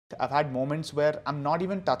I've had moments where I'm not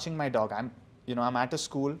even touching my dog. I'm at a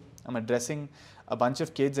school, I'm addressing a bunch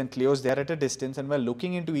of kids and Cleo's there at a distance and we're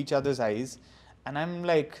looking into each other's eyes and I'm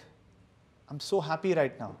like, I'm so happy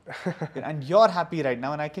right now. And you're happy right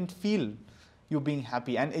now and I can feel you being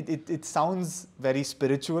happy. And it sounds very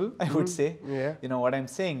spiritual, I would say, Yeah. you know what I'm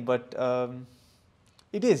saying, but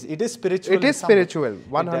it is spiritual. It is spiritual,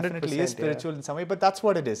 100%. It definitely is spiritual in some way, but that's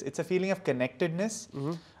what it is. It's a feeling of connectedness,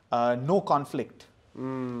 no conflict.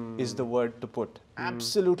 Is the word to put.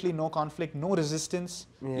 Absolutely no conflict, no resistance.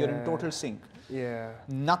 You're in total sync. Yeah.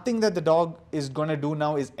 Nothing that the dog is going to do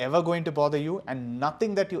now is ever going to bother you, and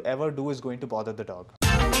nothing that you ever do is going to bother the dog.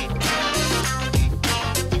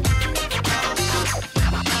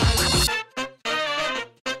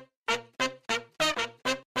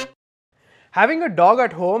 Having a dog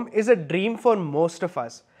at home is a dream for most of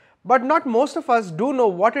us, but not most of us do know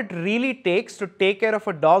what it really takes to take care of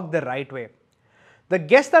a dog the right way. The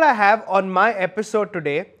guest that I have on my episode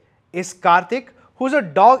today is Karthik, who's a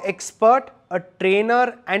dog expert, a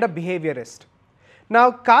trainer and a behaviorist. Now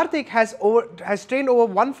Karthik has trained over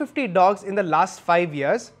 150 dogs in the last 5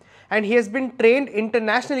 years, and he has been trained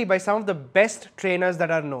internationally by some of the best trainers that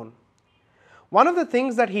are known. One of the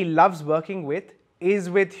things that he loves working with is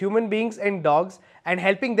with human beings and dogs and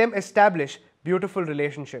helping them establish beautiful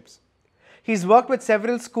relationships. He's worked with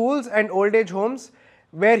several schools and old age homes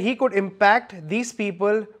where he could impact these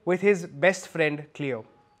people with his best friend Cleo.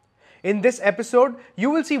 In this episode, you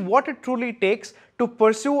will see what it truly takes to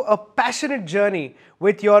pursue a passionate journey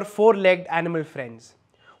with your four-legged animal friends.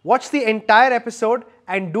 Watch the entire episode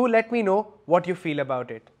and do let me know what you feel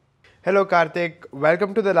about it. Hello Karthik,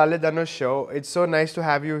 welcome to the Lalith Dhanush show. It's so nice to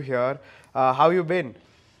have you here. How you been?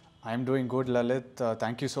 I'm doing good, Lalith.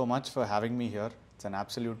 Thank you so much for having me here. It's an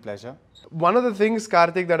absolute pleasure. One of the things,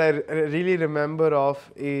 Karthik, that I really remember of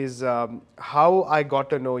is how I got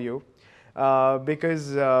to know you.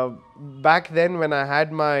 Because back then when I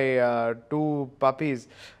had my two puppies,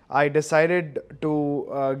 I decided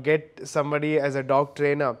to get somebody as a dog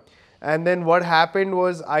trainer. And then what happened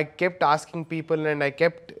was I kept asking people and I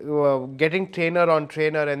kept getting trainer on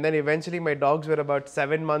trainer, and then eventually my dogs were about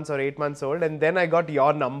 7 months or 8 months old, and then I got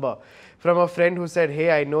your number from a friend who said,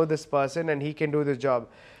 hey, I know this person and he can do this job.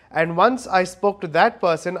 And once I spoke to that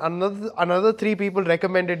person, another 3 people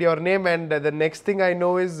recommended your name, and the next thing I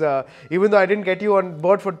know is, even though I didn't get you on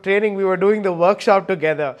board for training, we were doing the workshop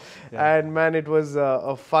together. Yeah. And man, it was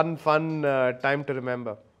a fun time to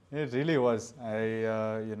remember. It really was.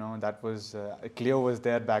 That was, Cleo was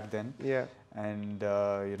there back then. Yeah. And,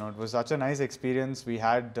 it was such a nice experience. We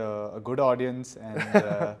had a good audience,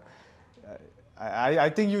 and I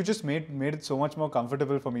think you just made it so much more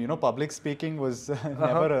comfortable for me. Public speaking was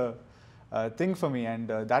never a thing for me, and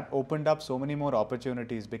that opened up so many more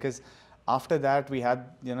opportunities, because after that we had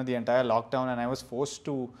the entire lockdown, and I was forced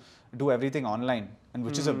to do everything online, and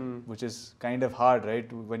which is kind of hard,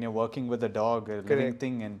 right? When you're working with a dog, a living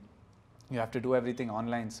thing, and you have to do everything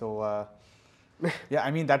online. So yeah, I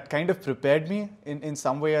mean, that kind of prepared me in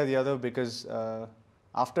some way or the other, because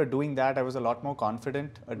after doing that, I was a lot more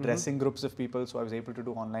confident addressing groups of people. So I was able to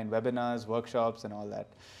do online webinars, workshops and all that.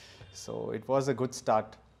 So it was a good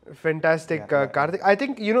start. Fantastic, Karthik. I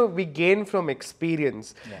think, we gain from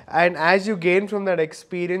experience. Yeah. And as you gain from that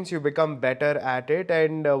experience, you become better at it.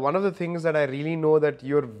 And one of the things that I really know that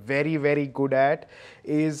you're very, very good at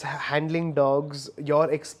is handling dogs,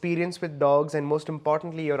 your experience with dogs, and most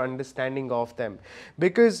importantly, your understanding of them.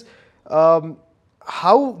 Because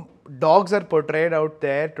how dogs are portrayed out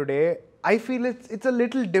there today, I feel it's a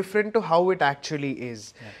little different to how it actually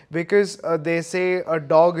is. Yeah. Because they say a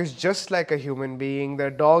dog is just like a human being,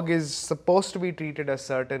 the dog is supposed to be treated a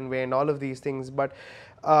certain way and all of these things. But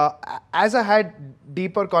as I had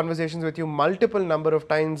deeper conversations with you multiple number of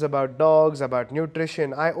times about dogs, about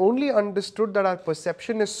nutrition, I only understood that our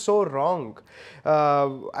perception is so wrong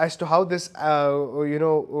as to how this,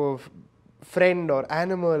 friend or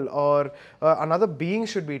animal or another being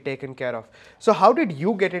should be taken care of. So how did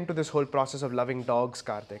you get into this whole process of loving dogs,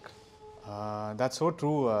 Karthik? That's so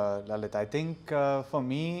true, Lalith. I think for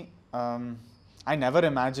me, I never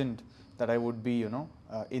imagined that I would be,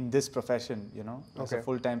 in this profession, as a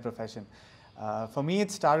full-time profession. For me,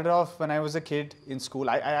 it started off when I was a kid in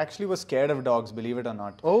school. I actually was scared of dogs, believe it or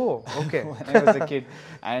not. Oh, okay. When I was a kid.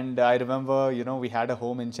 And I remember, we had a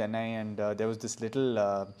home in Chennai, and there was this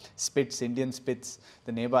little Spitz, Indian Spitz.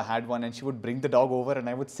 The neighbor had one, and she would bring the dog over, and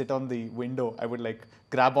I would sit on the window. I would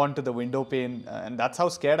grab onto the window pane, and that's how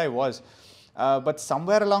scared I was. But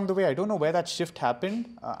somewhere along the way, I don't know where that shift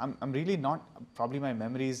happened. I'm really not, probably my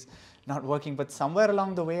memories not working, but somewhere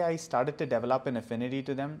along the way I started to develop an affinity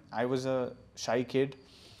to them. I was a shy kid.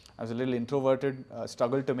 I was a little introverted,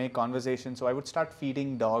 struggled to make conversation. So I would start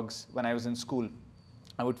feeding dogs when I was in school.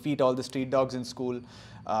 I would feed all the street dogs in school.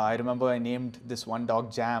 I remember I named this one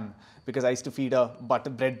dog Jam because I used to feed her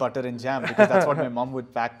bread, butter and jam because that's what my mom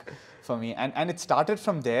would pack for me. And it started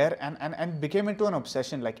from there and became into an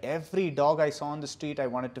obsession. Like every dog I saw on the street, I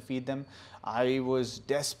wanted to feed them. I was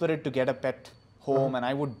desperate to get a pet home and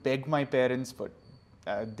I would beg my parents, but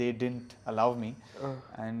they didn't allow me.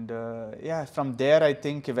 And yeah, from there, I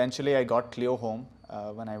think eventually I got Cleo home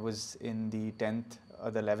when I was in the 10th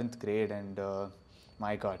or the 11th grade. And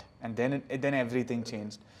my God. And then everything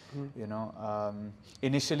changed. You know,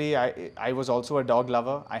 initially I was also a dog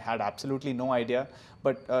lover. I had absolutely no idea.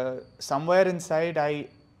 But somewhere inside,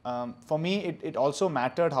 for me, it also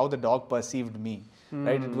mattered how the dog perceived me.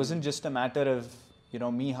 Right? It wasn't just a matter of, you know,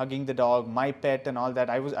 me hugging the dog, my pet and all that.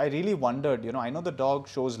 I really wondered, you know, I know the dog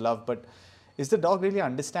shows love, but is the dog really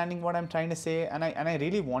understanding what I'm trying to say? And I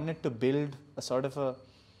really wanted to build a sort of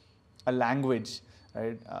a language.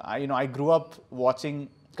 Right? I grew up watching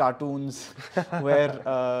cartoons where,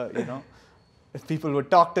 you know, people would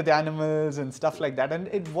talk to the animals and stuff like that. And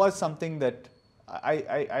it was something that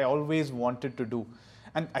I always wanted to do.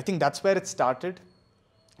 And I think that's where it started.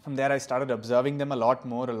 From there, I started observing them a lot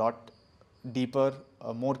more, a lot deeper,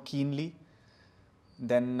 more keenly.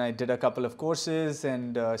 Then I did a couple of courses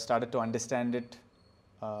and started to understand it,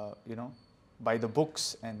 you know, by the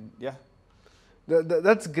books and yeah.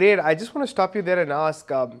 That's great. I just want to stop you there and ask,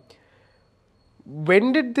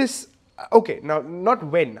 when did this, okay, now not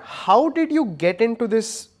when, how did you get into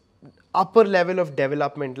this upper level of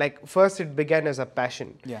development? Like first it began as a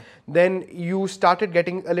passion. Yeah. Then you started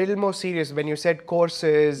getting a little more serious when you said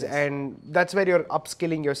courses, Yes. and that's where you're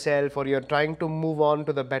upskilling yourself or you're trying to move on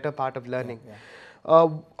to the better part of learning. Yeah.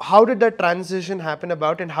 How did that transition happen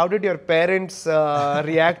about, and how did your parents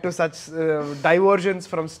react to such divergence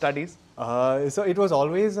from studies? So it was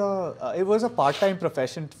always a part-time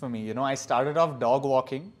profession for me. You know, I started off dog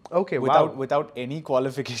walking. Okay, without any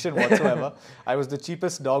qualification whatsoever. I was the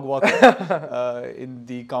cheapest dog walker in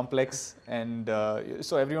the complex, and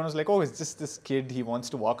so everyone was like, "Oh, it's just this kid. He wants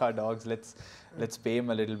to walk our dogs. Let's pay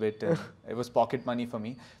him a little bit." And it was pocket money for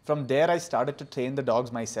me. From there, I started to train the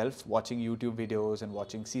dogs myself, watching YouTube videos and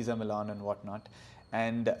watching Caesar Milan and whatnot.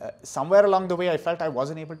 And somewhere along the way, I felt I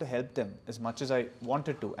wasn't able to help them as much as I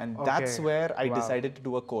wanted to. And that's where I decided to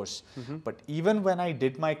do a course. But even when I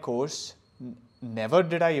did my course, never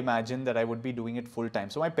did I imagine that I would be doing it full time.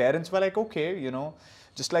 So my parents were like, okay, you know,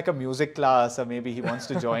 just like a music class, or maybe he wants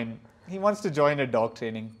to join, a dog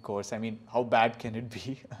training course. I mean, how bad can it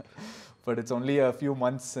be? But it's only a few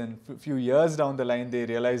months and few years down the line, they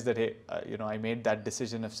realized that, hey, you know, I made that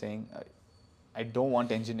decision of saying, I don't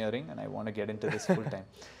want engineering and I want to get into this full time.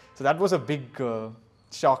 So that was a big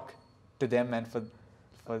shock to them and for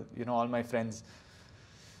you know, all my friends.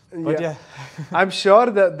 But yeah. I'm sure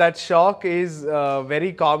that shock is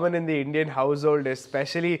very common in the Indian household,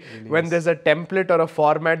 especially when there's a template or a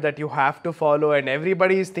format that you have to follow and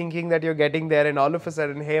everybody is thinking that you're getting there, and all of a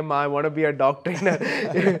sudden, hey ma, I want to be a dog trainer.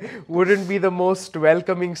 Wouldn't be the most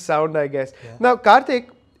welcoming sound, I guess. Yeah. Now, Karthik,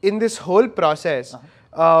 in this whole process,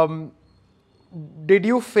 did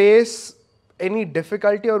you face any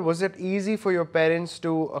difficulty, or was it easy for your parents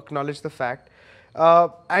to acknowledge the fact?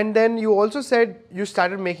 And then you also said you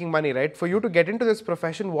started making money, right? For you to get into this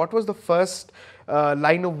profession, what was the first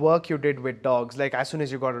line of work you did with dogs, like as soon as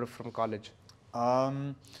you got out from college?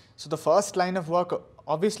 So the first line of work,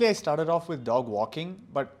 obviously I started off with dog walking,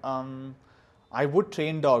 but I would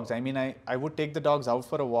train dogs. I mean, I would take the dogs out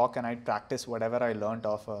for a walk and I'd practice whatever I learned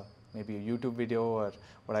off maybe a YouTube video or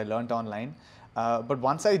what I learned online. But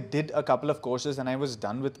once I did a couple of courses and I was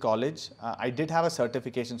done with college, I did have a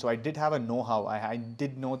certification. So I did have a know-how. I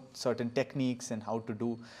did know certain techniques and how to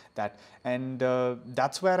do that. And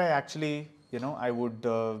that's where I actually, you know, I would,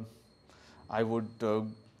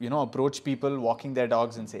 you know, approach people walking their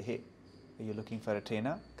dogs and say, hey, are you looking for a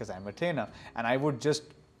trainer? Because I'm a trainer. And I would just,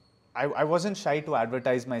 I wasn't shy to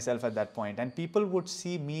advertise myself at that point. And people would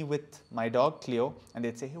see me with my dog, Cleo, and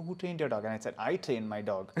they'd say, hey, who trained your dog? And I said, I trained my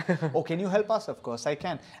dog. Oh, can you help us? Of course I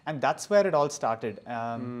can. And that's where it all started.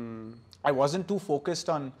 I wasn't too focused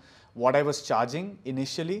on what I was charging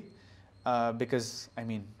initially because, I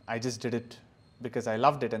mean, I just did it because I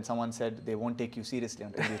loved it. And someone said, they won't take you seriously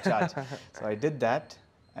until you charge. So I did that.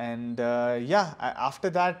 And yeah, after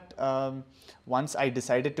that, once I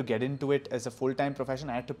decided to get into it as a full-time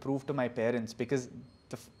profession, I had to prove to my parents, because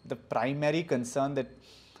the primary concern that,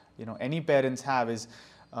 you know, any parents have is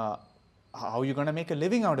how are you going to make a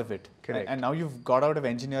living out of it? Correct. And now you've got out of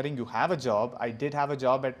engineering, you have a job. I did have a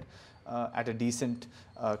job at at a decent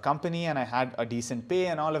company and I had a decent pay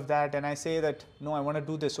and all of that, and I say that, no, I want to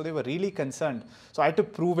do this. So they were really concerned. So I had to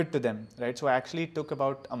prove it to them, right? So I actually took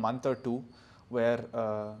about a month or two where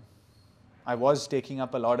I was taking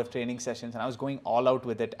up a lot of training sessions and I was going all out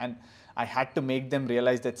with it, and I had to make them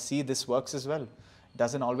realize that, see, this works as well. It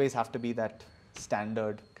doesn't always have to be that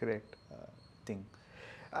standard Correct. thing.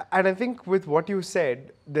 And I think with what you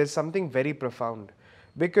said, there's something very profound,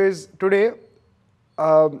 because today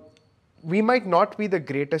we might not be the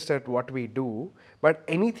greatest at what we do, but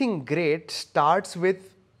anything great starts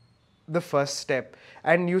with the first step.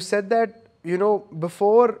 And you said that, you know,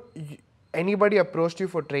 before anybody approached you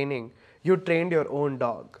for training, you trained your own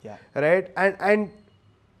dog, Yeah. right? And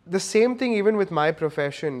the same thing even with my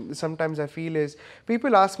profession, sometimes I feel is,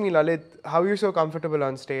 people ask me, Lalith, how are you so comfortable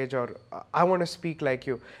on stage, or I want to speak like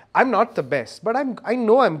you. I'm not the best, but I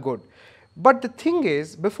know I'm good. But the thing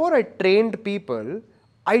is, before I trained people,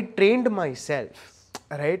 I trained myself,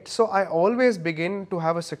 right? So I always begin to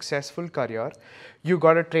have a successful career. You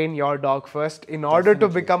got to train your dog first in order to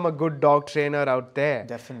become a good dog trainer out there.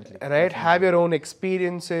 Definitely. Right? Definitely. Have your own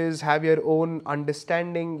experiences, have your own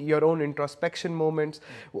understanding, your own introspection moments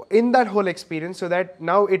in that whole experience, so that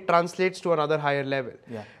now it translates to another higher level.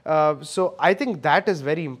 Yeah. So I think that is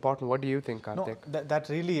very important. What do you think, Karthik? No, that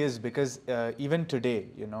really is, because even today,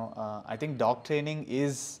 you know, I think dog training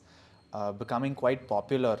is becoming quite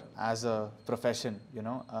popular as a profession. You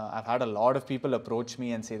know, I've had a lot of people approach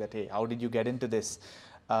me and say that, hey, how did you get into this?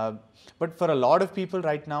 But for a lot of people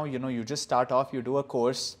right now, you know, you just start off, you do a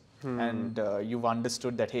course, and you've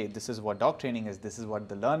understood that, hey, this is what dog training is, this is what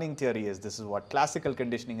the learning theory is, this is what classical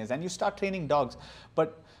conditioning is, and you start training dogs.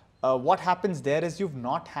 But what happens there is you've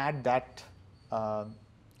not had that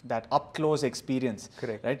that up close experience.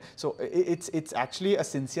 Correct. Right? So it's actually a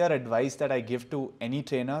sincere advice that I give to any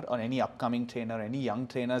trainer or any upcoming trainer, any young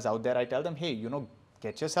trainers out there. I tell them, hey, you know,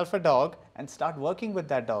 get yourself a dog and start working with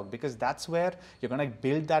that dog, because that's where you're going to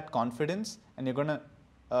build that confidence, and you're going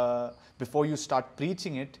to, before you start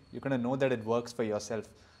preaching it, you're going to know that it works for yourself.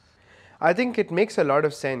 I think it makes a lot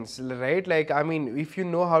of sense, right? Like, I mean, if you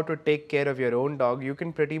know how to take care of your own dog, you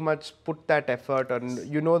can pretty much put that effort, or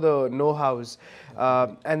you know the know-hows,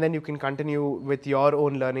 and then you can continue with your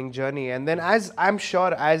own learning journey. And then, as I'm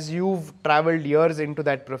sure, as you've traveled years into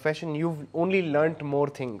that profession, you've only learnt more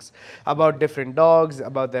things about different dogs,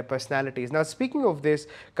 about their personalities. Now, speaking of this,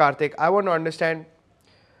 Karthik, I want to understand,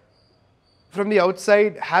 from the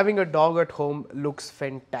outside, having a dog at home looks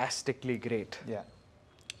fantastically great. Yeah.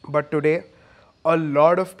 But today, a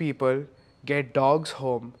lot of people get dogs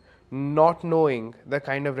home not knowing the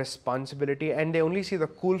kind of responsibility, and they only see the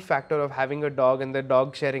cool factor of having a dog and the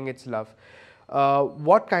dog sharing its love.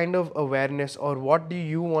 What kind of awareness, or what do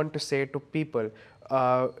you want to say to people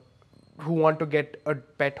who want to get a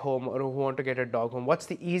pet home, or who want to get a dog home? What's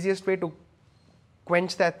the easiest way to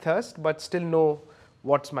quench that thirst but still know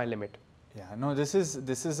what's my limit? Yeah, no, this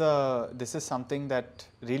is something that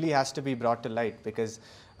really has to be brought to light, because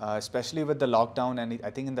especially with the lockdown, and I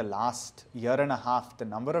think in the last year and a half, the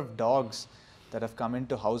number of dogs that have come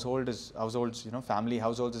into households, you know, family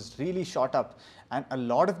households, is really shot up. And a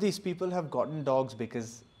lot of these people have gotten dogs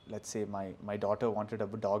because, let's say, my daughter wanted a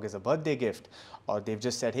dog as a birthday gift, or they've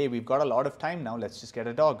just said, hey, we've got a lot of time now, let's just get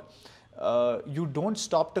a dog. You don't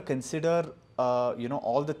stop to consider, you know,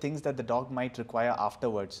 all the things that the dog might require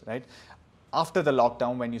afterwards, right? After the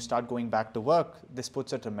lockdown, when you start going back to work, this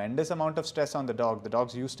puts a tremendous amount of stress on the dog. The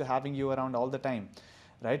dog's used to having you around all the time,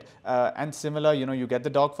 right? And similar, you know, you get the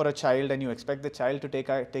dog for a child and you expect the child to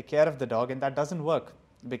take care of the dog, and that doesn't work,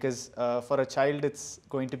 because for a child, it's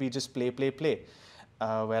going to be just play, play, play.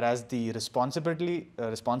 Whereas the responsibility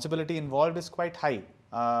involved is quite high.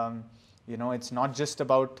 You know, it's not just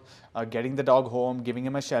about getting the dog home, giving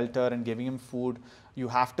him a shelter and giving him food. You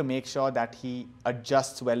have to make sure that he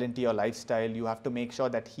adjusts well into your lifestyle. You have to make sure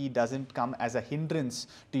that he doesn't come as a hindrance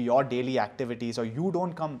to your daily activities, or you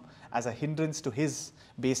don't come as a hindrance to his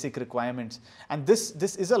basic requirements. And this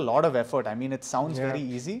is a lot of effort. I mean, it sounds very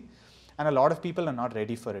easy, and a lot of people are not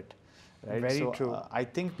ready for it. Right? Very true. I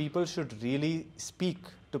think people should really speak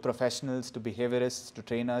to professionals, to behaviorists, to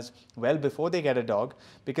trainers well before they get a dog,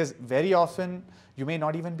 because very often you may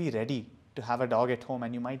not even be ready to have a dog at home,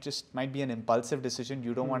 and you might be an impulsive decision.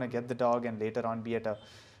 You don't want to get the dog and later on be at a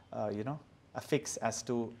you know, a fix as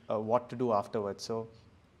to what to do afterwards. So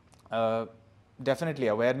definitely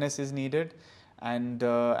awareness is needed. And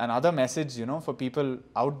another message, you know, for people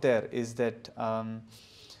out there is that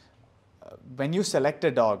when you select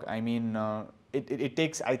a dog, I mean, it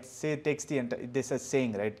takes, I'd say it takes this is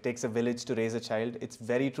saying, right? It takes a village to raise a child. It's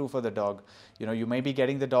very true for the dog. You know, you may be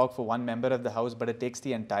getting the dog for one member of the house, but it takes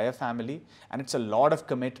the entire family, and it's a lot of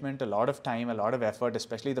commitment, a lot of time, a lot of effort,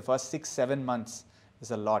 especially the first 6-7 months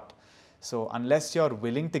is a lot. So unless you're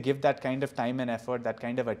willing to give that kind of time and effort, that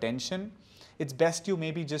kind of attention, it's best you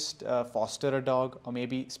maybe just foster a dog, or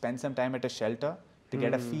maybe spend some time at a shelter to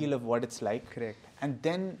get a feel of what it's like. Correct. And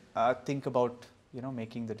then think about, you know,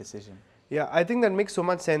 making the decision. Yeah, I think that makes so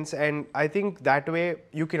much sense, and I think that way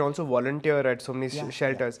you can also volunteer at so many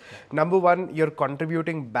shelters. Number one, you're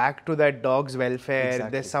contributing back to that dog's welfare.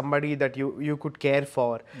 Exactly. There's somebody that you could care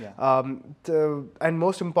for. Yeah. And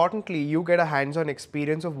most importantly, you get a hands-on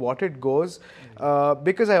experience of what it goes.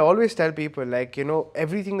 Because I always tell people, like, you know,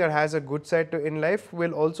 everything that has a good side in life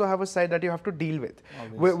will also have a side that you have to deal with.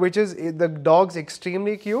 Which is, the dog's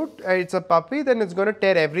extremely cute, it's a puppy, then it's going to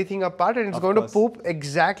tear everything apart, and it's going to poop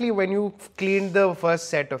exactly when you cleaned the first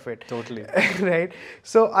set of it. Totally. Right?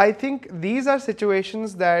 So I think these are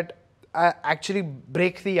situations that actually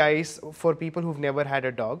break the ice for people who've never had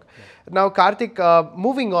a dog. Now, Karthik,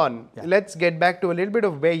 moving on, let's get back to a little bit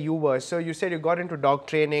of where you were. So you said you got into dog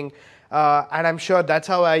training, and I'm sure that's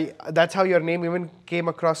how your name even came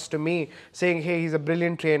across to me, saying, hey, he's a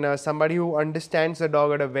brilliant trainer, somebody who understands the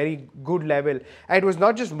dog at a very good level. And it was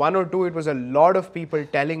not just one or two, it was a lot of people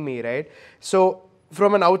telling me, right? So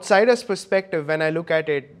from an outsider's perspective, when I look at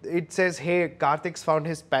it, it says, hey, Karthik's found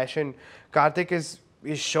his passion. Karthik is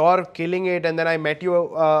sure killing it. And then I met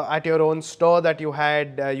you at your own store that you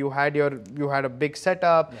had. You had a big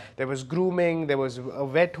setup. There was grooming. There was a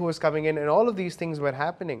vet who was coming in, and all of these things were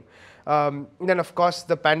happening. Then of course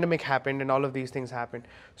the pandemic happened, and all of these things happened.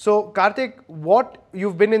 So Karthik,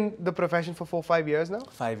 you've been in the profession for 4-5 years now?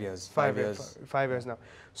 5 years. 5 years. 5 years now.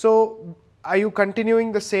 So are you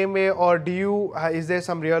continuing the same way, or is there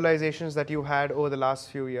some realizations that you had over the last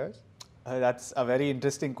few years? That's a very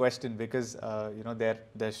interesting question, because you know,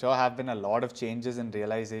 there sure have been a lot of changes and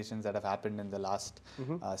realizations that have happened in the last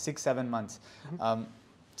 6-7 months.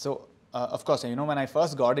 So of course, you know, when I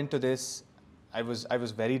first got into this, I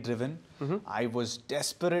was very driven. I was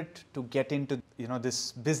desperate to get into, you know,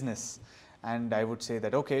 this business, and I would say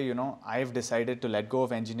that, okay, you know, I've decided to let go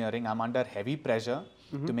of engineering. I'm under heavy pressure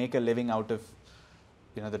to make a living out of,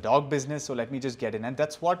 you know, the dog business. So let me just get in, and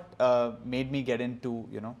that's what made me get into,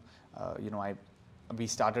 we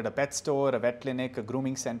started a pet store, a vet clinic, a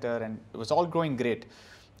grooming center, and it was all going great.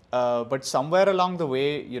 But somewhere along the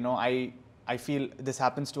way, you know, I feel this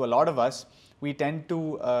happens to a lot of us. We tend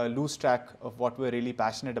to lose track of what we're really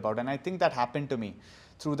passionate about, and I think that happened to me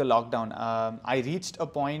through the lockdown. I reached a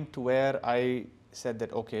point where I said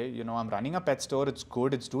that, okay, you know, I'm running a pet store. It's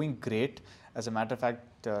good. It's doing great. As a matter of fact,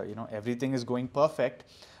 you know, everything is going perfect.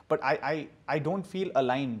 But I don't feel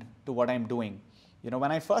aligned to what I'm doing. You know,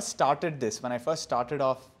 when I first started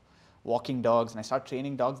off walking dogs and I started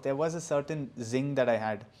training dogs, there was a certain zing that I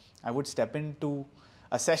had. I would step into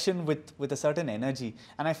a session with a certain energy,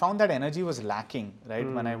 and I found that energy was lacking, right?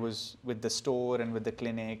 When I was with the store and with the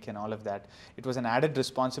clinic and all of that. It was an added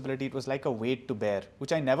responsibility. It was like a weight to bear,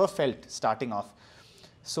 which I never felt starting off.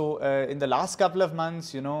 So in the last couple of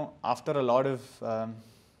months, you know, after a lot of,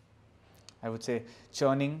 I would say,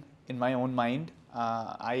 churning in my own mind,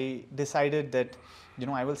 I decided that, you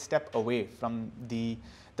know, I will step away from the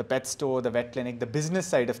pet store, the vet clinic, the business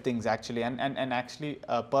side of things actually, and actually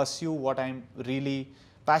pursue what I'm really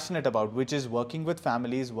passionate about, which is working with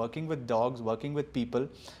families, working with dogs, working with people,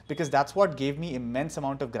 because that's what gave me immense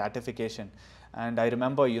amount of gratification. And I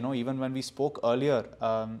remember, you know, even when we spoke earlier,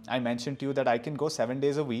 I mentioned to you that I can go 7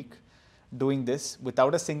 days a week doing this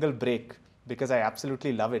without a single break, because I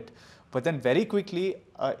absolutely love it. But then very quickly,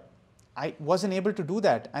 I wasn't able to do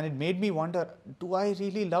that, and it made me wonder, do I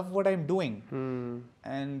really love what I'm doing?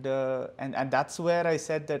 And that's where I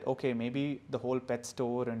said that, okay, maybe the whole pet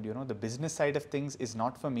store and, you know, the business side of things is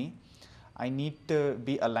not for me. I need to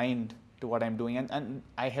be aligned to what I'm doing, and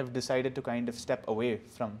I have decided to kind of step away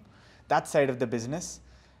from that side of the business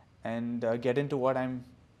and get into what I'm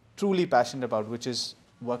truly passionate about, which is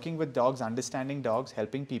working with dogs, understanding dogs,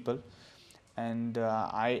 helping people. And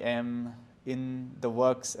I am in the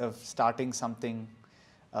works of starting something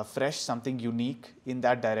fresh, something unique in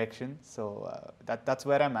that direction. So that's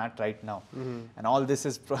where I'm at right now. And all this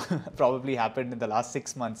has probably happened in the last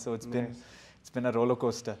 6 months. So it's been a roller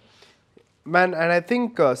coaster. Man, and I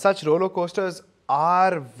think such roller coasters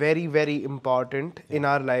are very, very important in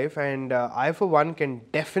our life, and I for one can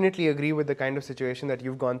definitely agree with the kind of situation that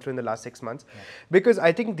you've gone through in the last 6 months, because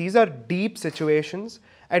I think these are deep situations,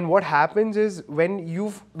 and what happens is when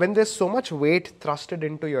there's so much weight thrusted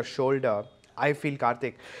into your shoulder, I feel,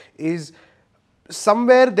 Karthik, is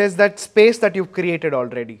somewhere there's that space that you've created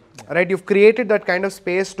already, right? You've created that kind of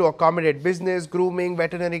space to accommodate business, grooming,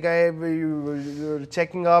 veterinary guy, you're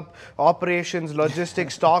checking up, operations,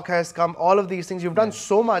 logistics, stock has come, all of these things. You've done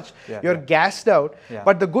so much, you're gassed out.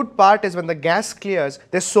 But the good part is when the gas clears,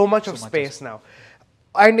 there's so much of space now.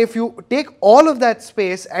 And if you take all of that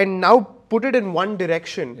space and now put it in one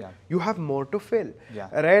direction, you have more to fill,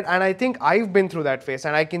 right? And I think I've been through that phase,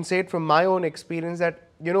 and I can say it from my own experience that,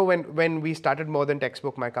 you know, when we started More Than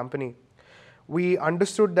Textbook, my company, we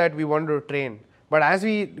understood that we wanted to train. But as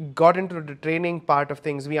we got into the training part of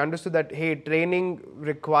things, we understood that, hey, training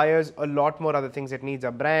requires a lot more other things. It needs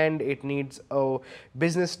a brand, it needs a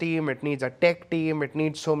business team, it needs a tech team, it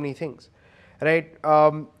needs so many things, right?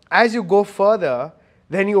 As you go further,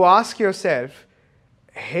 then you ask yourself,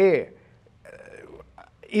 hey,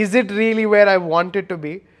 is it really where I want it to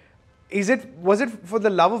be? Was it for the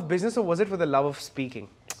love of business or was it for the love of speaking?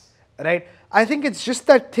 Right? I think it's just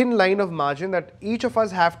that thin line of margin that each of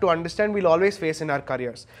us have to understand we'll always face in our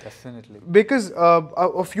careers. Definitely. Because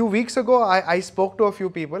a few weeks ago, I spoke to a few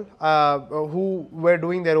people who were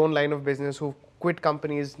doing their own line of business, who quit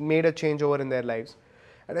companies, made a changeover in their lives.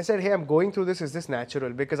 And I said, hey, I'm going through this. Is this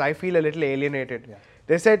natural? Because I feel a little alienated.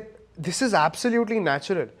 They said, this is absolutely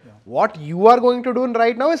natural. What you are going to do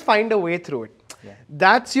right now is find a way through it.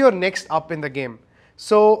 That's your next up in the game.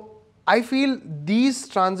 So I feel these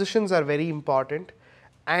transitions are very important.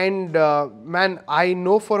 And man, I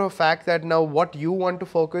know for a fact that now what you want to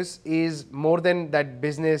focus is more than that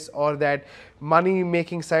business or that money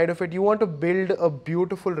making side of it. You want to build a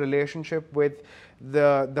beautiful relationship with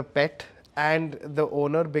the pet and the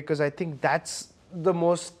owner, because I think that's the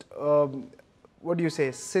most, what do you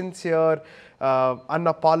say, sincere,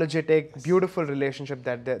 unapologetic, beautiful relationship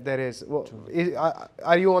that there is.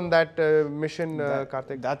 Are you on that mission,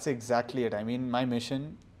 Karthik? That's exactly it. I mean, my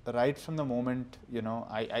mission, right from the moment, you know,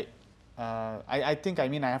 I think, I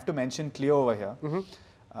mean, I have to mention Cleo over here.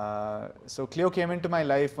 So Cleo came into my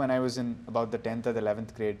life when I was in about the 10th or the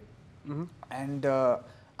 11th grade. And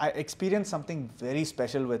I experienced something very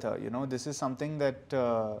special with her. You know, this is something that,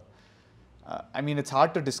 I mean, it's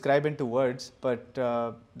hard to describe into words, but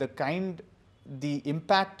the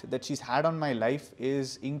impact that she's had on my life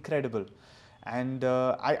is incredible. And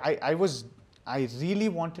I really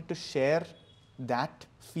wanted to share that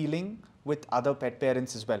feeling with other pet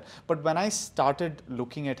parents as well. But when I started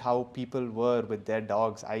looking at how people were with their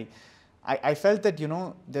dogs, I felt that, you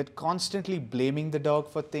know, they're constantly blaming the dog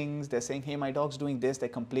for things. They're saying, hey, my dog's doing this. They're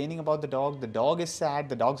complaining about the dog is sad,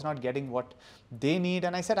 the dog's not getting what they need.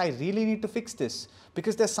 And I said, I really need to fix this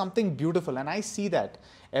because there's something beautiful. And I see that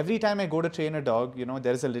every time I go to train a dog, you know,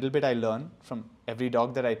 there's a little bit I learn from every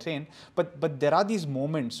dog that I train. But there are these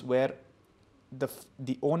moments where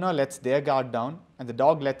the owner lets their guard down and the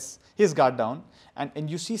dog lets his guard down. And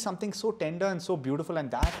you see something so tender and so beautiful,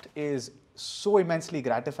 and that is so immensely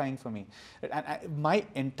gratifying for me. And my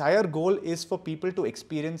entire goal is for people to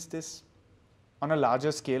experience this on a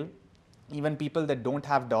larger scale, even people that don't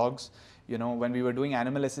have dogs. You know, when we were doing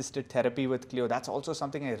animal assisted therapy with Cleo, that's also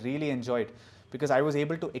something I really enjoyed, because I was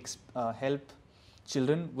able to help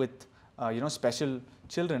children with, you know, special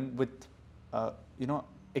children with, you know,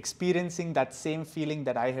 experiencing that same feeling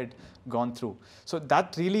that I had gone through. So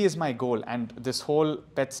that really is my goal. And this whole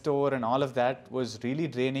pet store and all of that was really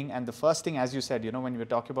draining. And the first thing, as you said, you know, when we were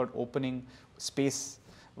talking about opening space,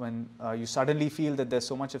 when you suddenly feel that there's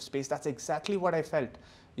so much of space, that's exactly what I felt.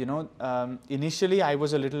 You know, initially I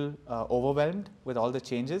was a little overwhelmed with all the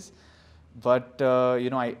changes, but you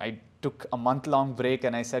know, I took a month-long break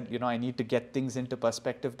and I said, you know, I need to get things into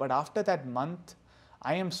perspective. But after that month,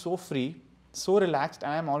 I am so free, so relaxed,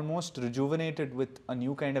 and I'm almost rejuvenated with a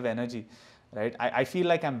new kind of energy, right? I feel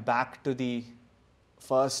like I'm back to the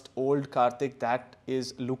first old Karthik that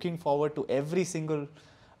is looking forward to every single,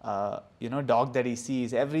 you know, dog that he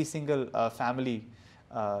sees, every single family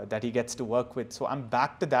that he gets to work with. So I'm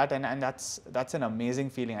back to that, and that's an amazing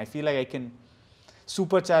feeling. I feel like I can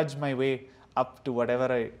supercharge my way up to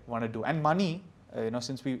whatever I want to do. And money, you know,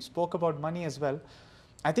 since we spoke about money as well,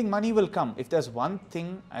 I think money will come. If there's one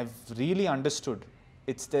thing I've really understood,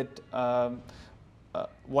 it's that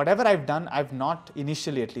whatever I've done, I've not,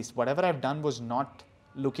 initially at least, whatever I've done was not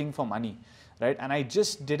looking for money, right? And I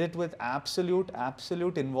just did it with absolute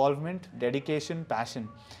involvement, dedication, passion.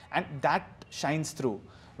 And that shines through.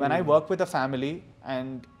 When I work with a family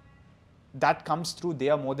and that comes through, they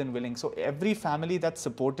are more than willing. So every family that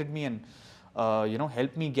supported me and, you know,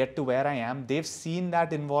 helped me get to where I am, they've seen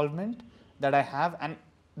that involvement that I have, and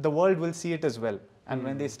the world will see it as well. And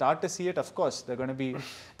when they start to see it, of course, they're going to be,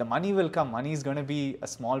 the money will come. Money is going to be a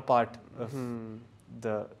small part of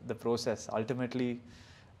the process. Ultimately,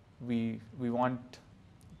 we want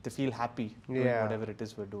to feel happy doing whatever it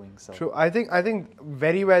is we're doing. So true. I think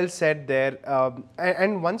very well said there.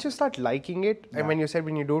 And once you start liking it, and when you said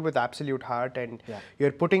when you do it with absolute heart and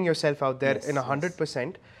you're putting yourself out there in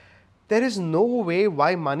 100%, there is no way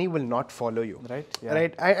why money will not follow you. Right. Yeah.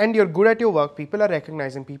 Right. And you're good at your work. People are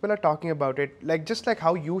recognizing. People are talking about it. Like just like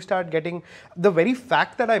how you start getting the very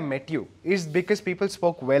fact that I met you is because people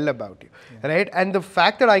spoke well about you. Right. And the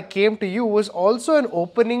fact that I came to you was also an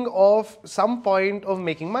opening of some point of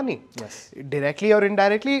making money. Yes. Directly or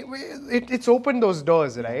indirectly, it's opened those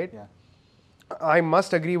doors, right? Yeah. I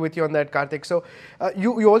must agree with you on that, Karthik. So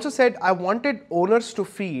you also said I wanted owners to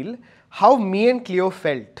feel how me and Cleo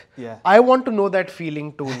felt. Yeah. I want to know that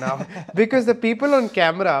feeling too now because the people on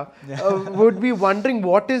camera would be wondering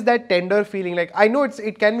what is that tender feeling like. I know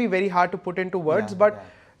it can be very hard to put into words, but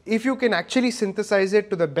if you can actually synthesize it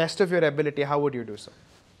to the best of your ability, how would you do so?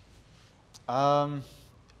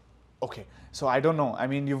 Okay, so I don't know. I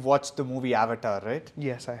mean, you've watched the movie Avatar, right?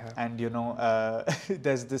 Yes, I have. And you know,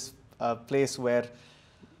 there's this place where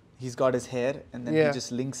he's got his hair, and then he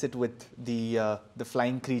just links it with the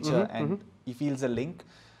flying creature, and he feels a link.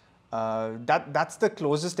 That's the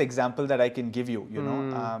closest example that I can give you. You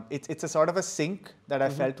know, it's a sort of a sync that I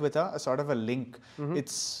felt with her, a sort of a link.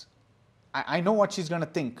 It's I know what she's gonna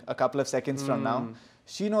think a couple of seconds from now.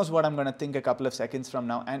 She knows what I'm gonna think a couple of seconds from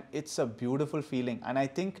now, and it's a beautiful feeling. And I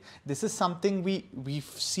think this is something we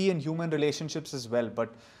see in human relationships as well,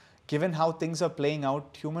 but given how things are playing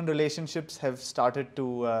out, human relationships have started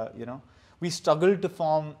to, we struggle to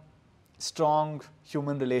form strong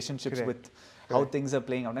human relationships with how things are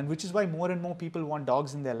playing out. And which is why more and more people want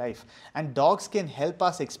dogs in their life. And dogs can help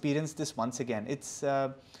us experience this once again. It's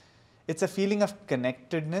a feeling of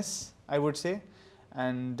connectedness, I would say.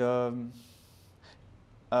 And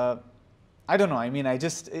I don't know. I mean,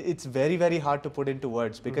 it's very, very hard to put into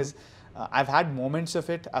words because I've had moments of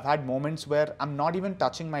it. I've had moments where I'm not even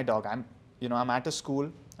touching my dog. I'm at a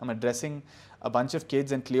school. I'm addressing a bunch of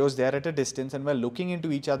kids, and Cleo's there at a distance, and we're looking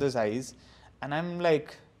into each other's eyes, and I'm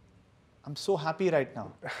like, I'm so happy right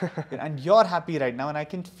now, and you're happy right now, and I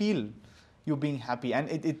can feel you being happy. And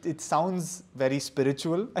it sounds very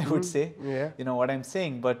spiritual, I would say. Yeah. You know what I'm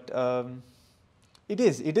saying, but it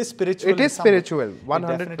is spiritual. It is spiritual, 100%.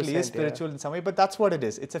 It definitely is spiritual in some way, but that's what it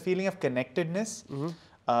is. It's a feeling of connectedness.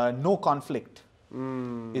 No conflict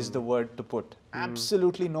is the word to put.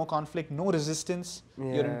 Absolutely no conflict, no resistance.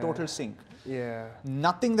 You're in total sync. Yeah.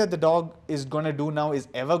 Nothing that the dog is going to do now is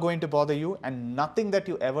ever going to bother you, and nothing that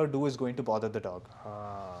you ever do is going to bother the dog.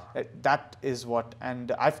 That is what,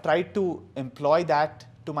 and I've tried to employ that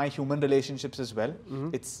to my human relationships as well.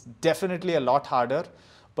 It's definitely a lot harder,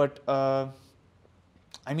 but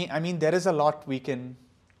I mean, there is a lot we can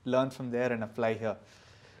learn from there and apply here.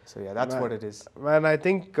 So yeah, that's what it is. Man, I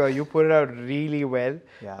think you put it out really well.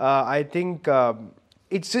 Yeah. I think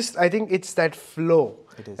it's just, I think it's that flow.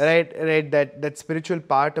 It is. Right. That spiritual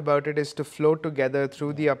part about it is to flow together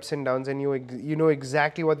through the ups and downs, and you know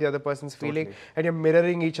exactly what the other person's feeling, and you're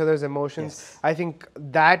mirroring each other's emotions. Yes. I think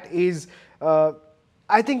that is.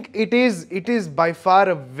 I think it is by far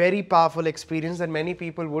a very powerful experience that many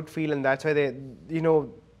people would feel, and that's why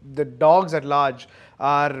the dogs at large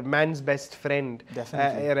are man's best friend.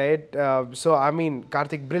 Definitely. Right? So, I mean,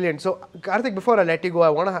 Karthik, brilliant. So, Karthik, before I let you go, I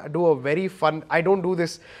want to do a very fun, I don't do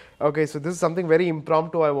this. Okay, so this is something very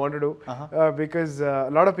impromptu I want to do because a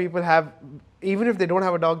lot of people have, even if they don't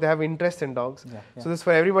have a dog, they have interest in dogs. Yeah. So, this is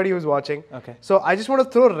for everybody who's watching. Okay. So, I just want to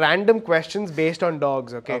throw random questions based on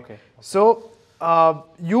dogs, okay? So,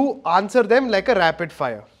 you answer them like a rapid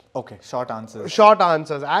fire. Okay, short answers. Short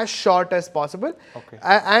answers, as short as possible. Okay.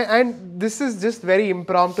 And this is just very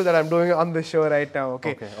impromptu that I'm doing on the show right now.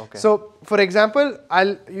 Okay. Okay. So, for example,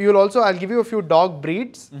 I'll give you a few dog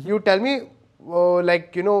breeds. You tell me, what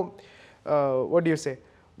do you say?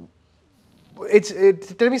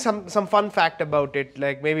 Tell me some fun fact about it.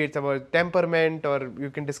 Like maybe it's about temperament, or you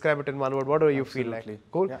can describe it in one word. Whatever you feel like.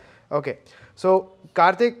 Cool. Yeah. Okay. So,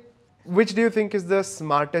 Karthik, which do you think is the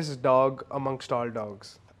smartest dog amongst all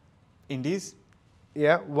dogs? Indies.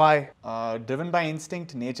 Yeah, why? Driven by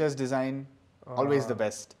instinct, nature's design, always the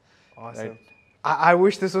best. Awesome. Right? I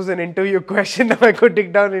wish this was an interview question. I could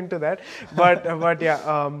dig down into that. But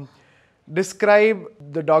yeah, describe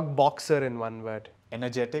the dog Boxer in one word.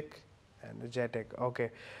 Energetic. Energetic, okay.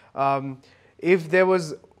 If there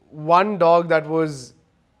was one dog that was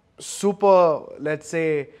super, let's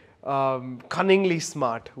say, cunningly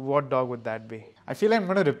smart, what dog would that be? I feel I'm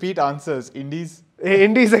going to repeat answers. Indies.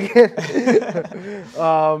 Indies again.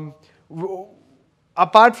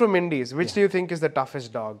 Apart from Indies, which do you think is the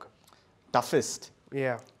toughest dog? Toughest?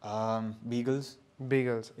 Yeah. Beagles.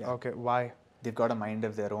 Beagles. Yeah. Okay. Why? They've got a mind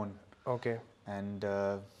of their own, Okay. and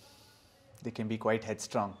they can be quite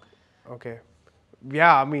headstrong. Okay.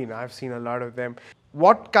 Yeah, I mean, I've seen a lot of them.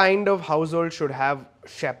 What kind of household should have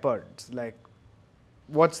shepherds? Like,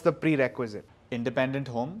 what's the prerequisite? Independent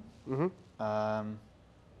home, um,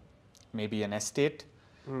 maybe an estate,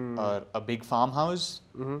 or a big farmhouse,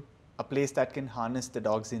 a place that can harness the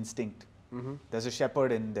dog's instinct. There's a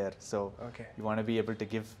shepherd in there, so Okay. you want to be able to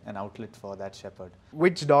give an outlet for that shepherd.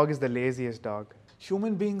 Which dog is the laziest dog?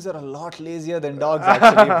 Human beings are a lot lazier than dogs,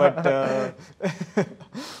 actually, but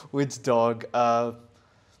which dog?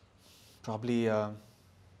 Probably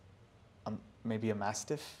maybe a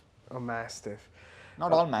mastiff. A mastiff.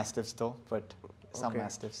 Not all mastiffs, though, but some Okay.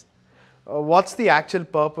 mastiffs. What's the actual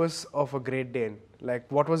purpose of a Great Dane? Like,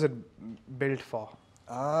 what was it built for?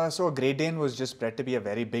 So a Great Dane was just bred to be a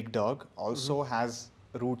very big dog. Also has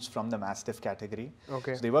roots from the Mastiff category.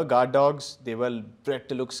 Okay. So they were guard dogs. They were bred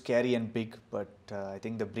to look scary and big, but I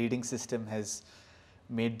think the breeding system has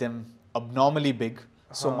made them abnormally big,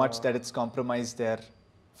 so much that it's compromised their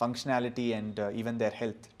functionality and even their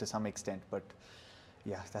health to some extent. But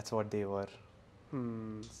yeah, that's what they were.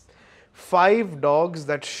 5 dogs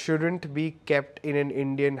that shouldn't be kept in an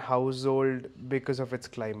Indian household because of its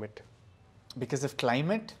climate. Because of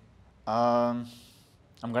climate, I'm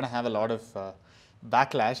going to have a lot of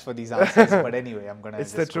backlash for these answers, but anyway, I'm going to.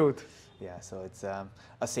 It's the truth. Yeah, so it's a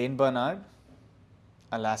Saint Bernard,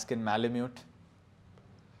 Alaskan Malamute,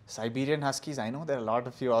 Siberian Huskies. I know there are a lot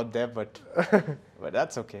of you out there, but but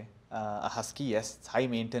that's okay. A Husky, yes, it's high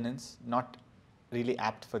maintenance, not really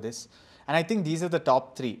apt for this. And I think these are the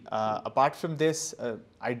top 3. Apart from this,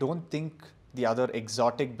 I don't think the other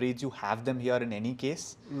exotic breeds, you have them here in any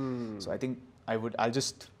case. So I think I'll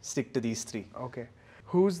just stick to these 3. Okay.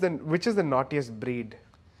 Which is the naughtiest breed?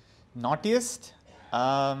 Naughtiest?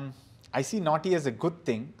 I see naughty as a good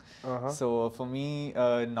thing. So for me,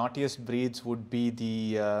 naughtiest breeds would be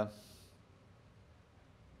the.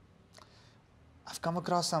 I've come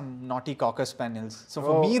across some naughty Cocker Spaniels. So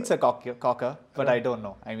for me, it's a Cocker, but I don't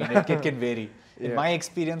know. I mean, it can vary. In my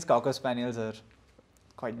experience, Cocker Spaniels are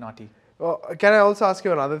quite naughty. Can I also ask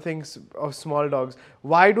you on other things of small dogs?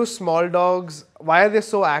 Why are they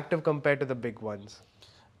so active compared to the big ones?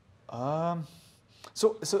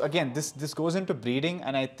 So again, this goes into breeding,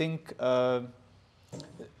 and I think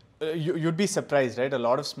you'd be surprised, right? A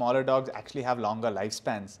lot of smaller dogs actually have longer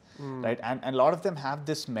lifespans, right? And a lot of them have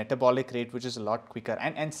this metabolic rate, which is a lot quicker.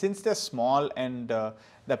 And since they're small and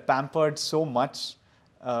they're pampered so much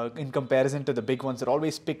in comparison to the big ones, they're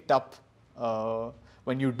always picked up.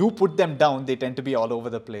 When you do put them down, they tend to be all over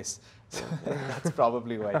the place. So that's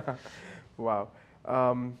probably why. Wow.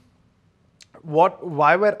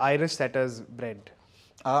 Why were Irish setters bred?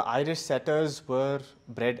 Irish setters were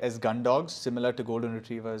bred as gun dogs, similar to golden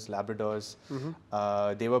retrievers, Labradors.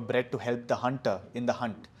 They were bred to help the hunter in the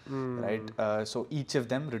hunt, right? So each of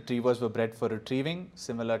them, retrievers were bred for retrieving.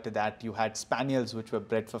 Similar to that, you had spaniels, which were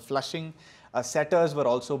bred for flushing. Setters were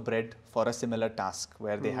also bred for a similar task,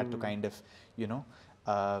 where they had to kind of,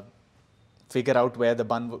 figure out where the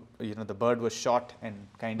bird was shot and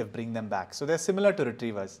kind of bring them back. So they're similar to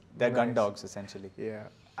retrievers. They're gun dogs essentially. Yeah.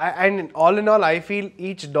 And all in all, I feel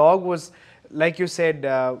each dog was, like you said,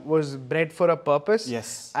 was bred for a purpose.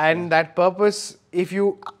 Yes. And that purpose,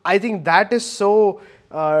 I think that is so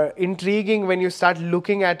intriguing when you start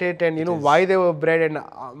looking at it and why they were bred, and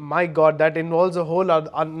my God, that involves a whole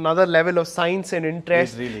another level of science and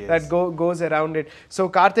interest really that goes around it. So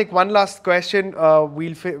Karthik, one last question.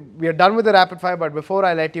 We are done with the rapid fire, but before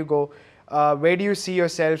I let you go, where do you see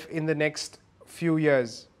yourself in the next few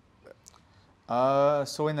years?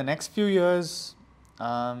 So in the next few years,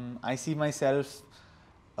 I see myself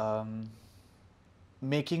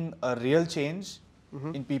making a real change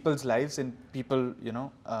in people's lives, in people,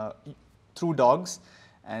 through dogs,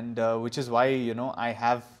 and which is why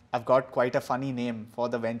I've got quite a funny name for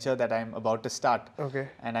the venture that I'm about to start. Okay.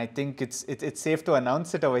 And I think it's safe to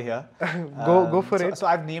announce it over here. Go for it. So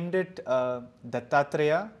I've named it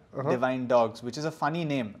Dattatreya Divine Dogs, which is a funny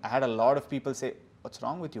name. I had a lot of people say, "What's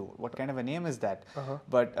wrong with you? What kind of a name is that?"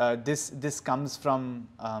 But this comes from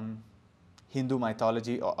Hindu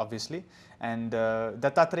mythology, obviously, and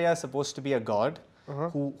Dattatreya is supposed to be a god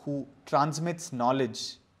who transmits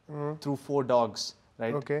knowledge through 4 dogs,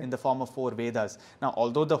 right? Okay. In the form of 4 Vedas. Now,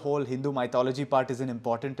 although the whole Hindu mythology part isn't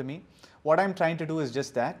important to me, what I'm trying to do is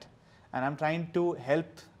just that, and I'm trying to help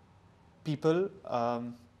people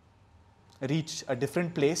reach a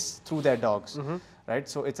different place through their dogs, right?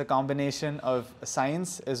 So it's a combination of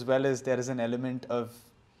science as well as there is an element of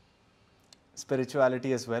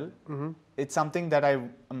spirituality as well. It's something that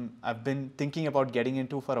I've been thinking about getting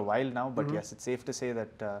into for a while now, but yes, it's safe to say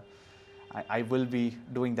that I will be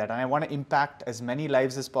doing that, and I want to impact as many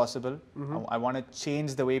lives as possible. I want to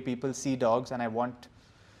change the way people see dogs, and I want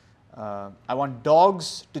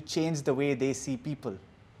dogs to change the way they see people.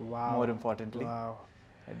 Wow. More importantly, Wow.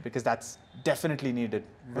 right? Because that's definitely needed.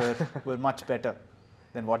 We're much better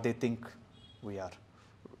than what they think we are.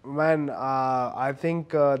 Man, I think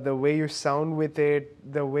the way you sound with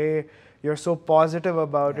it, the way you're so positive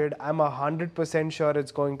about it, I'm 100% sure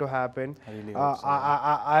it's going to happen. I really hope so.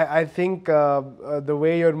 I think the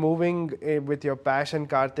way you're moving with your passion,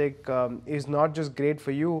 Karthik, is not just great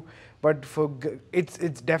for you, but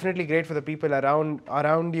it's definitely great for the people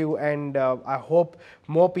around you. And I hope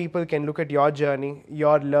more people can look at your journey,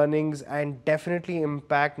 your learnings, and definitely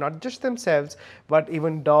impact not just themselves, but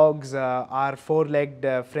even dogs, our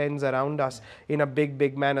four-legged friends around us in a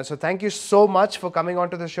big manner. So thank you so much for coming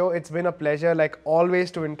onto the show. It's been a pleasure, like always,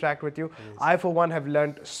 to interact with you. I, for one, have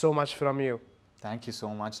learned so much from you. Thank you so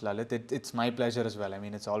much, Lalith. It's my pleasure as well. I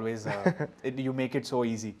mean, it's always, you make it so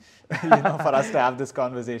easy, for us to have this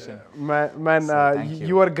conversation. Man, So,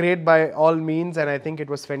 you are great by all means, and I think it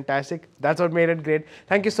was fantastic. That's what made it great.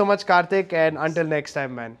 Thank you so much, Karthik, and until next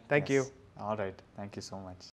time, man. Thank you. All right. Thank you so much.